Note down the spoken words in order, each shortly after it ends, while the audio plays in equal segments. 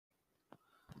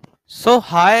So,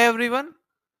 hi everyone.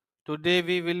 Today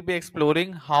we will be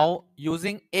exploring how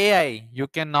using AI you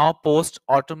can now post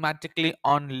automatically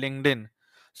on LinkedIn.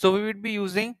 So, we will be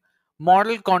using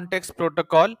Model Context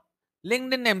Protocol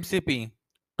LinkedIn MCP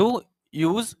to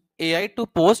use AI to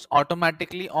post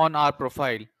automatically on our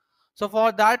profile. So,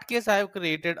 for that case, I have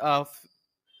created a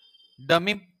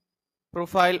dummy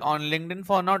profile on LinkedIn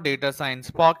for now, data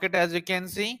science pocket, as you can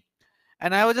see.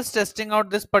 And I was just testing out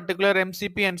this particular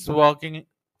MCP and it's working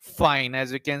fine.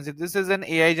 As you can see, this is an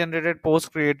AI generated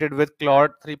post created with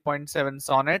Claude 3.7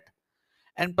 Sonnet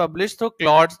and published through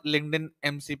Claude's LinkedIn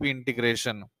MCP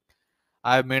integration.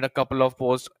 I've made a couple of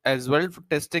posts as well for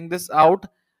testing this out,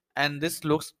 and this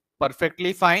looks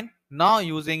perfectly fine. Now,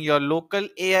 using your local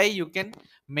AI, you can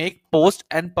make post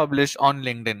and publish on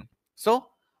LinkedIn. So,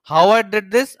 how I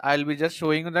did this, I'll be just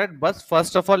showing you that. But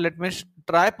first of all, let me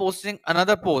try posting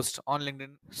another post on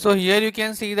LinkedIn. So here you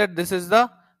can see that this is the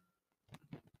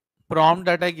prompt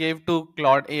that I gave to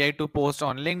Claude AI to post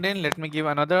on LinkedIn. Let me give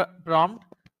another prompt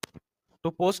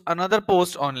to post another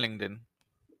post on LinkedIn.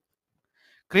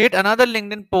 Create another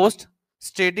LinkedIn post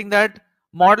stating that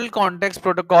model context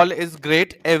protocol is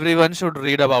great. Everyone should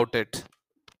read about it.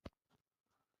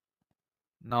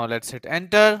 Now let's hit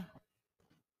enter.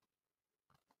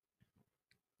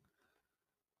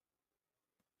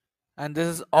 And this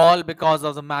is all because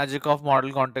of the magic of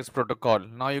model context protocol.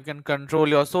 Now you can control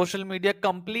your social media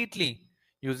completely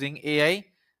using AI.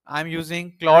 I'm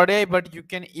using Claude AI, but you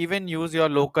can even use your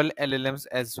local LLMs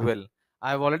as well.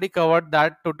 I've already covered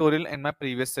that tutorial in my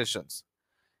previous sessions.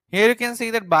 Here you can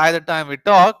see that by the time we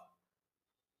talk,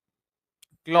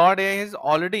 Claude AI has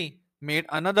already made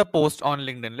another post on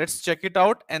LinkedIn. Let's check it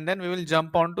out and then we will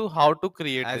jump on to how to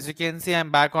create this. As you can see,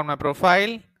 I'm back on my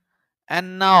profile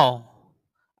and now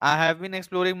I have been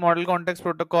exploring model context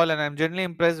protocol and I'm generally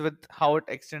impressed with how it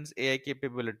extends AI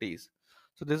capabilities.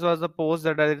 So this was the post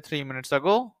that I did 3 minutes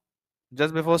ago,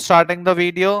 just before starting the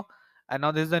video, and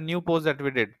now this is the new post that we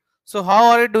did. So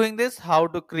how are you doing this? How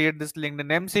to create this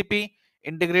LinkedIn MCP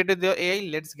integrated with your AI?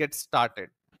 Let's get started.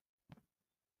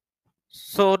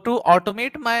 So to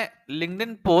automate my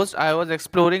LinkedIn post, I was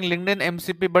exploring LinkedIn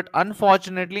MCP, but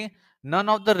unfortunately, none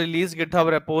of the release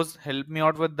GitHub repos helped me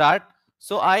out with that.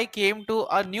 So I came to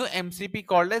a new MCP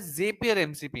called as Zapier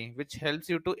MCP, which helps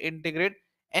you to integrate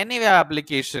any web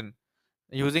application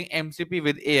using MCP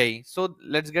with AI. So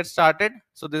let's get started.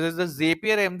 So this is the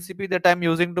Zapier MCP that I'm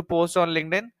using to post on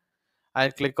LinkedIn.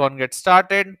 I'll click on get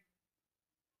started.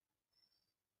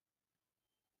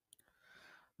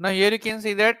 Now here you can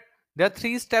see that there are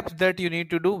 3 steps that you need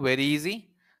to do, very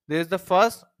easy. There is the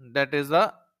first, that is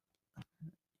a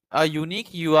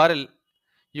unique URL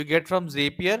you get from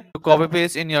Zapier to copy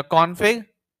paste in your config.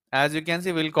 As you can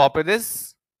see, we'll copy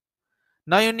this.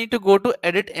 Now you need to go to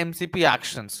edit MCP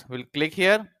actions. We'll click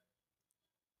here.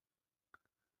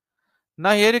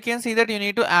 Now here you can see that you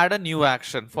need to add a new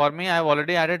action. For me, I've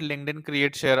already added LinkedIn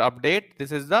create share update.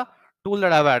 This is the tool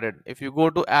that I've added. If you go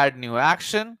to add new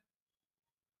action,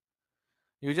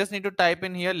 you just need to type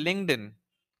in here LinkedIn.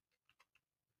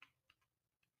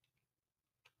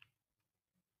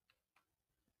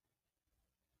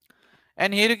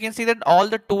 And here you can see that all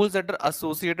the tools that are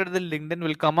associated with LinkedIn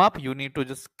will come up. You need to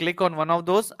just click on one of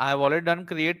those. I have already done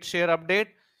create share update.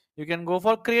 You can go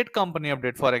for create company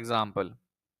update, for example.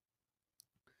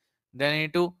 Then you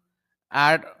need to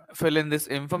fill in this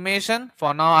information.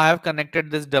 For now, I have connected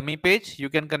this dummy page. You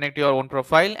can connect your own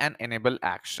profile and enable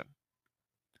action.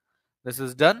 This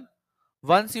is done.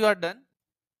 Once you are done,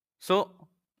 so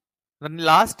the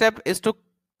last step is to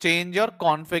change your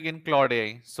config in Claude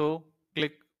AI. So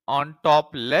click on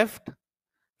top left,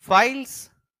 files,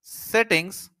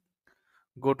 settings,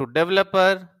 go to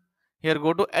developer, here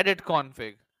go to edit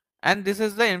config, and this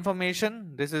is the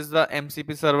information, this is the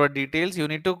MCP server details. You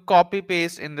need to copy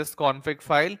paste in this config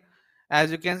file. As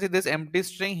you can see, this empty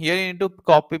string here, you need to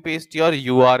copy paste your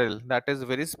URL that is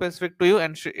very specific to you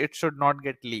and it should not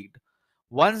get leaked.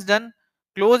 Once done,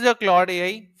 close your Claude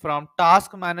AI from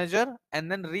task manager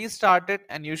and then restart it,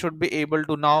 and you should be able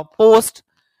to now post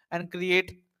and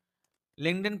create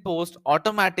LinkedIn post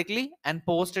automatically and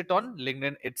post it on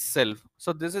LinkedIn itself.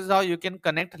 So this is how you can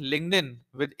connect LinkedIn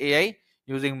with AI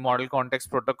using model context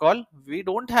protocol. We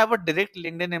don't have a direct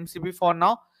LinkedIn MCP for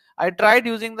now. I tried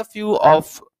using the few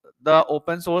of the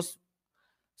open source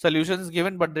solutions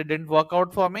given, but they didn't work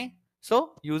out for me.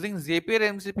 So using Zapier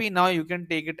MCP, now you can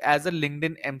take it as a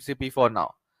LinkedIn MCP for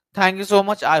now. Thank you so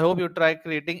much. I hope you try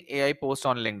creating AI post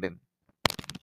on LinkedIn.